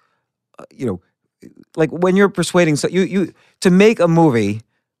 like when you're persuading, so you to make a movie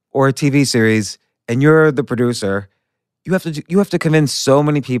or a TV series, and you're the producer, you have to convince so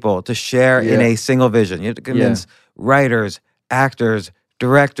many people to share in a single vision. You have to convince writers, actors,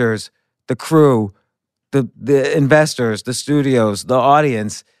 directors, the crew, the investors, the studios, the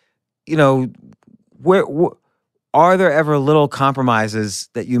audience. Where are there ever little compromises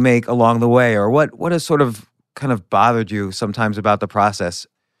that you make along the way, or what has sort of kind of bothered you sometimes about the process?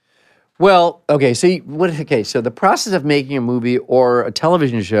 Well, okay, so the process of making a movie or a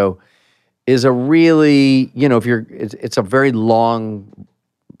television show is a really, it's a very long,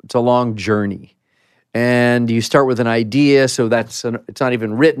 it's a long journey. And you start with an idea, so it's not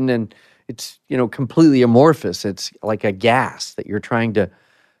even written, and it's completely amorphous. It's like a gas that you're trying to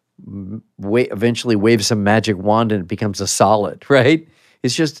eventually wave some magic wand and it becomes a solid, right?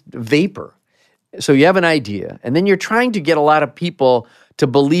 It's just vapor. So you have an idea, and then you're trying to get a lot of people to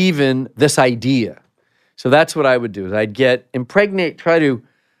believe in this idea. So that's what I would do. Is I'd try to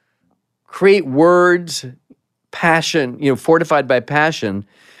create words, passion, fortified by passion,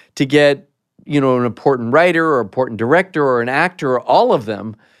 to get an important writer or important director or an actor or all of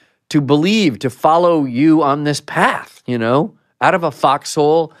them to believe, to follow you on this path, out of a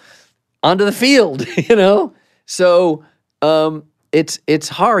foxhole onto the field, So it's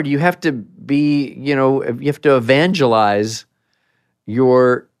hard. You have to be, you have to evangelize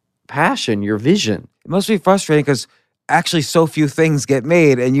your passion, your vision. It must be frustrating because actually so few things get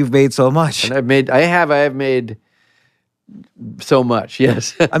made, and you've made so much. And I have made so much,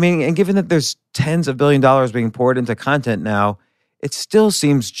 yes. I mean, and given that there's tens of $billions being poured into content now, it still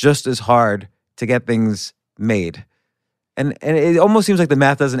seems just as hard to get things made. And it almost seems like the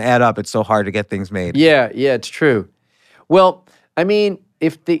math doesn't add up. It's so hard to get things made. Yeah, it's true. Well, I mean,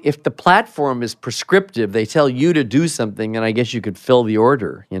 if the platform is prescriptive, they tell you to do something, and I guess you could fill the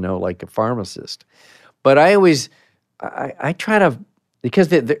order, like a pharmacist. But I try to, because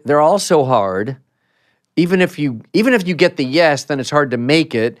they're all so hard. Even if you get the yes, then it's hard to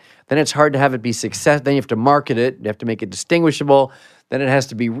make it. Then it's hard to have it be success. Then you have to market it. You have to make it distinguishable. Then it has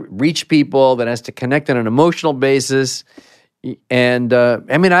to be reach people. Then it has to connect on an emotional basis. And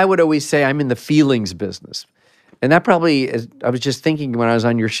I would always say I'm in the feelings business. And that probably is, I was just thinking when I was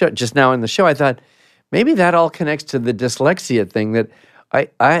on your show, just now in the show, I thought maybe that all connects to the dyslexia thing, that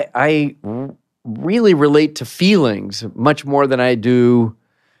I really relate to feelings much more than I do,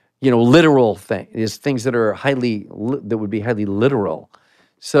 literal things that would be highly literal.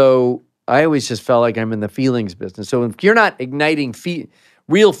 So I always just felt like I'm in the feelings business. So if you're not igniting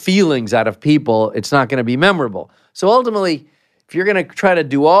real feelings out of people, it's not going to be memorable. So ultimately, if you're going to try to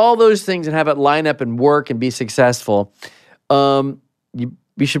do all those things and have it line up and work and be successful, you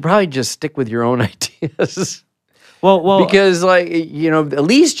should probably just stick with your own ideas. Well, because at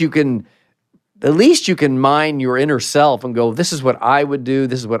least you can mine your inner self and go, this is what I would do,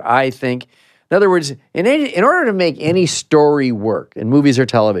 this is what I think. In other words, in order to make any story work in movies or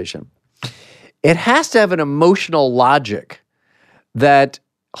television, it has to have an emotional logic that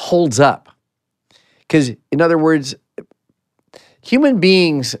holds up. Because, in other words, human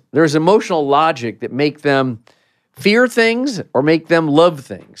beings, there's emotional logic that make them fear things or make them love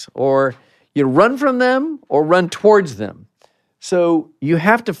things, or run from them or run towards them. So you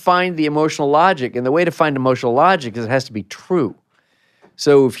have to find the emotional logic, and the way to find emotional logic is it has to be true.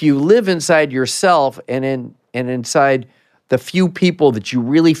 So if you live inside yourself and inside the few people that you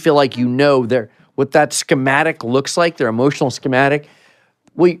really feel like what that schematic looks like, their emotional schematic,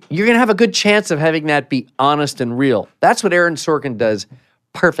 well, you're going to have a good chance of having that be honest and real. That's what Aaron Sorkin does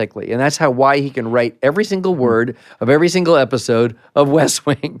perfectly, and that's why he can write every single word of every single episode of West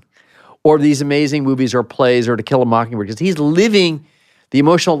Wing, or these amazing movies or plays, or To Kill a Mockingbird, because he's living the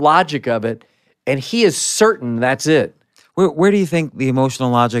emotional logic of it, and he is certain that's it. Where do you think the emotional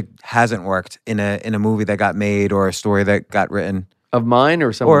logic hasn't worked in a movie that got made or a story that got written? Of mine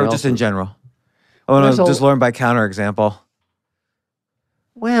or someone else's? Or just in general? Oh, no, just learn by counterexample.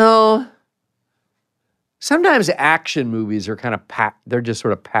 Well, sometimes action movies are kind of they're just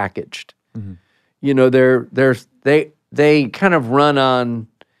sort of packaged. Mm-hmm. They kind of run on,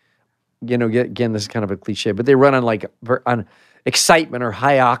 again, this is kind of a cliche, but they run on excitement or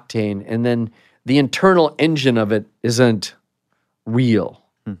high octane, and then the internal engine of it isn't real.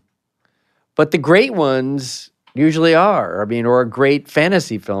 But the great ones usually are. Or a great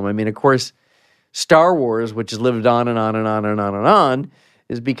fantasy film. Of course, Star Wars, which has lived on and on and on and on and on,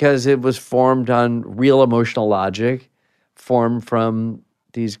 is because it was formed on real emotional logic, formed from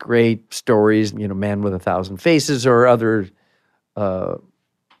these great stories, Man with a Thousand Faces or other, that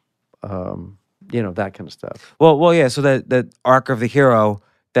kind of stuff. Well, yeah. So that arc of the hero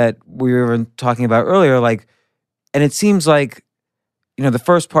that we were talking about earlier, and it seems like, the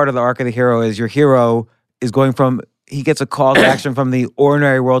first part of the arc of the hero is your hero is going from, he gets a call to action from the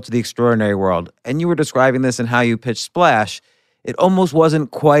ordinary world to the extraordinary world. And you were describing this in how you pitched Splash. It almost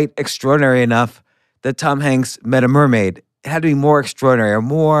wasn't quite extraordinary enough that Tom Hanks met a mermaid. It had to be more extraordinary or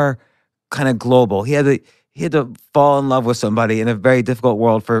more kind of global. He had to fall in love with somebody in a very difficult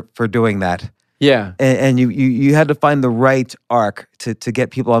world for doing that. Yeah. And you had to find the right arc to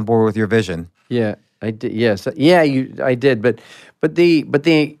get people on board with your vision. Yeah, I did. Yes. Yeah, I did. But the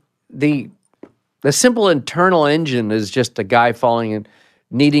simple internal engine is just a guy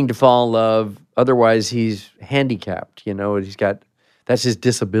needing to fall in love. Otherwise, he's handicapped. That's his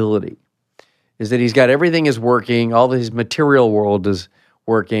disability. is that he's got everything is working, all his material world is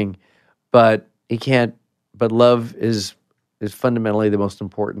working, but he can't. But love is fundamentally the most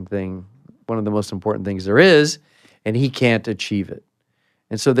important thing, one of the most important things there is, and he can't achieve it,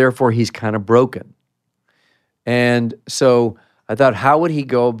 and so therefore he's kind of broken. And so I thought, how would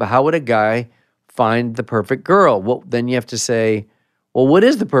a guy find the perfect girl? Well, then you have to say, well, what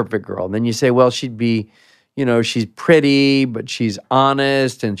is the perfect girl? And then you say, well, she'd be, she's pretty, but she's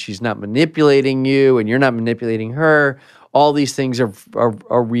honest, and she's not manipulating you, and you're not manipulating her. All these things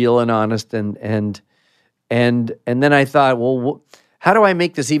are real and honest, and then I thought, well, how do I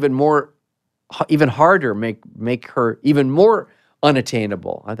make this even harder, make her even more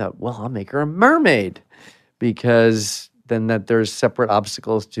unattainable? I thought, well, I'll make her a mermaid, because then there's separate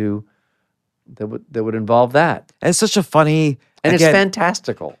obstacles that would involve that. And it's such a funny, and it's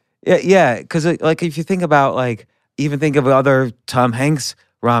fantastical. Yeah, because like if you think about even think of other Tom Hanks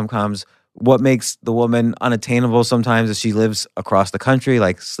rom-coms, what makes the woman unattainable sometimes is she lives across the country,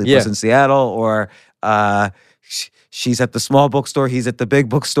 like Sleepless in Seattle, or she's at the small bookstore, he's at the big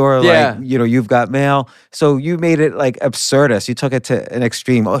bookstore, You've Got Mail. So you made it like absurdist. You took it to an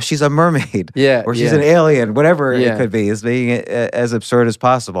extreme. Oh, she's a mermaid. Or she's an alien, whatever it could be, is making it as absurd as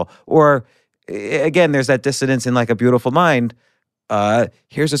possible. Or again, there's that dissonance in like A Beautiful Mind.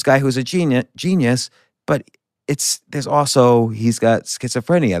 Here's this guy who's a genius, but he's got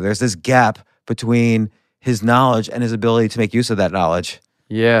schizophrenia. There's this gap between his knowledge and his ability to make use of that knowledge.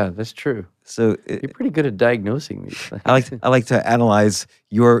 Yeah, that's true. So you're pretty good at diagnosing these things. I like to analyze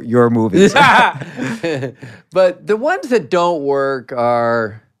your movies. But the ones that don't work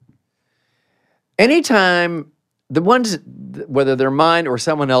are anytime the ones, whether they're mine or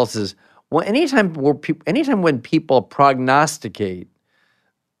someone else's. Well, anytime when people prognosticate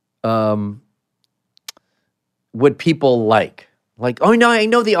what people like, oh no, I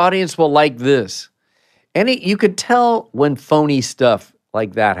know the audience will like this. You could tell when phony stuff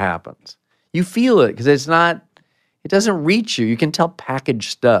like that happens. You feel it because it doesn't reach you. You can tell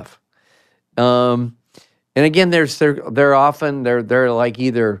packaged stuff. And again, they're often like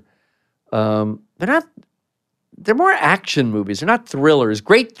either they're more action movies. They're not thrillers.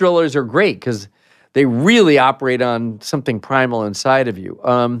 Great thrillers are great because they really operate on something primal inside of you.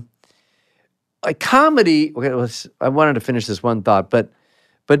 A comedy. Okay, I wanted to finish this one thought, but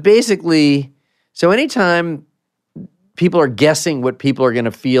basically, so anytime people are guessing what people are going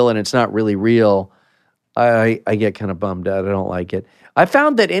to feel and it's not really real, I get kind of bummed out. I don't like it. I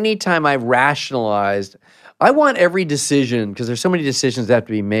found that anytime I've rationalized, I want every decision, because there's so many decisions that have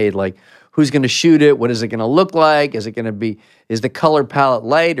to be made, like who's going to shoot it, what is it going to look like, is the color palette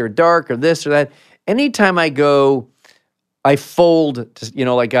light or dark or this or that. Anytime I fold,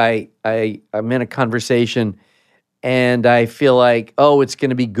 like I'm in a conversation and I feel like, oh, it's going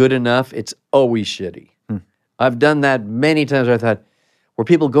to be good enough, it's always shitty. I've done that many times where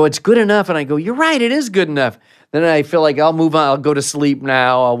people go, it's good enough, and I go, you're right, it is good enough. Then I feel like I'll move on, I'll go to sleep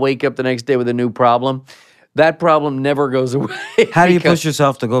now, I'll wake up the next day with a new problem. That problem never goes away. How do you push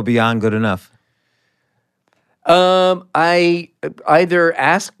yourself to go beyond good enough? I either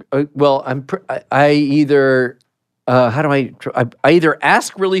ask, I either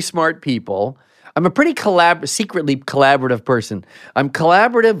ask really smart people. I'm a pretty secretly collaborative person. I'm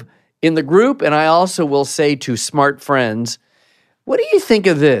collaborative in the group, and I also will say to smart friends, what do you think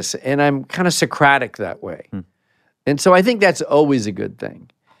of this? And I'm kind of Socratic that way. And so I think that's always a good thing,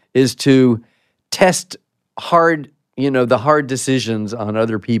 is to test the hard decisions on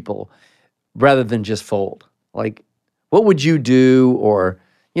other people rather than just fold. Like, what would you do? Or,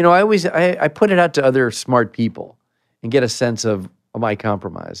 I put it out to other smart people and get a sense of, am I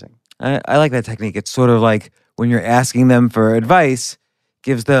compromising? I like that technique. It's sort of like when you're asking them for advice,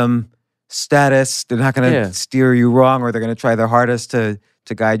 gives them status. They're not going to steer you wrong, or they're going to try their hardest to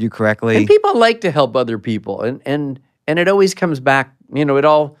guide you correctly. And people like to help other people, and it always comes back. It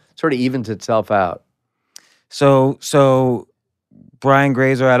all sort of evens itself out. So Brian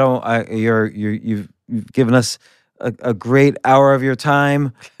Grazer, you've given us a great hour of your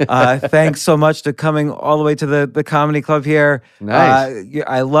time. Thanks so much for coming all the way to the comedy club here. Nice.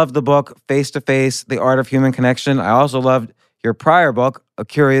 I love the book, Face to Face, The Art of Human Connection. I also loved your prior book, A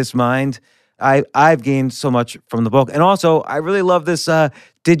Curious Mind. I've gained so much from the book. And also, I really love this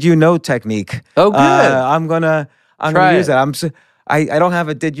did you know technique. Oh, good. I'm gonna use that. I don't have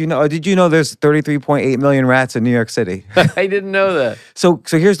a did you know. Did you know there's 33.8 million rats in New York City? I didn't know that. So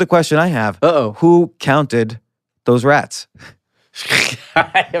here's the question I have. Uh-oh. Who counted those rats?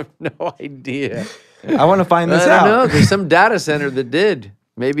 I have no idea. I want to find this out. I don't know. There's some data center that did.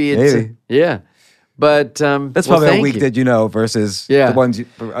 Maybe it's... Yeah. But that's probably a weak did you know versus the ones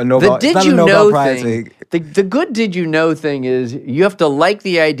a Nobel. The did not you a Nobel know Prize thing. The good did you know thing is you have to like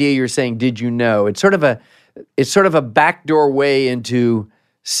the idea you're saying. Did you know? It's sort of a backdoor way into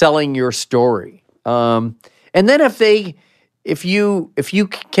selling your story. And then if you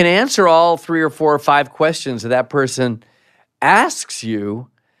can answer all 3 or 4 or 5 questions that person asks you,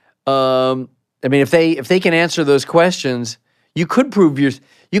 if they can answer those questions, you could prove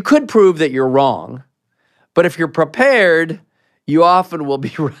that you're wrong. But if you're prepared, you often will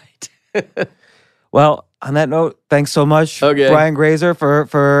be right. Well, on that note, thanks so much, Brian Grazer,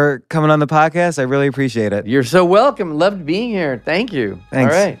 for coming on the podcast. I really appreciate it. You're so welcome. Loved being here. Thank you.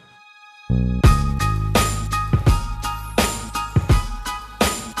 Thanks. All right.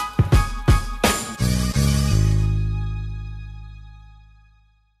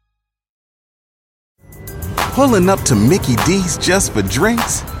 Pulling up to Mickey D's just for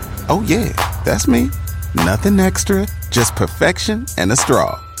drinks? Oh yeah, that's me. Nothing extra, just perfection and a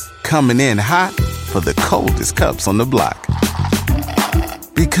straw. Coming in hot for the coldest cups on the block.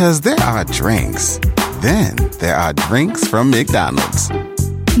 Because there are drinks. Then there are drinks from McDonald's.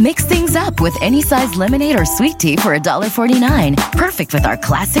 Mix things up with any size lemonade or sweet tea for $1.49. Perfect with our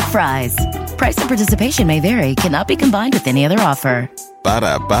classic fries. Price and participation may vary. Cannot be combined with any other offer.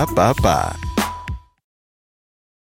 Ba-da-ba-ba-ba.